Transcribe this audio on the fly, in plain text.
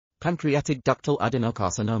Pancreatic ductal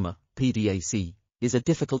adenocarcinoma, PDAC, is a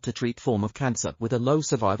difficult-to-treat form of cancer with a low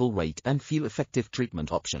survival rate and few effective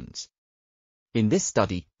treatment options. In this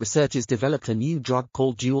study, researchers developed a new drug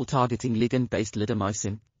called dual-targeting ligand-based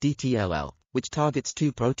lidomycin, DTLL, which targets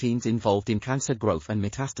two proteins involved in cancer growth and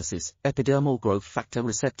metastasis, epidermal growth factor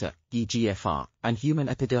receptor, EGFR, and human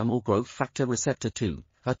epidermal growth factor receptor 2,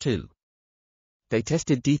 HER2. They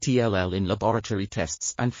tested DTLL in laboratory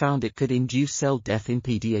tests and found it could induce cell death in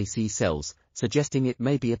PDAC cells, suggesting it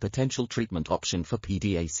may be a potential treatment option for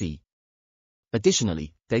PDAC.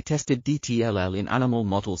 Additionally, they tested DTLL in animal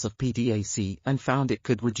models of PDAC and found it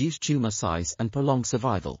could reduce tumor size and prolong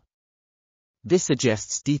survival. This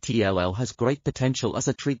suggests DTLL has great potential as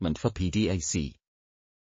a treatment for PDAC.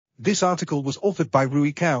 This article was authored by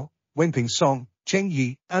Rui Cao, Wenping Song,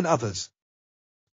 Cheng and others.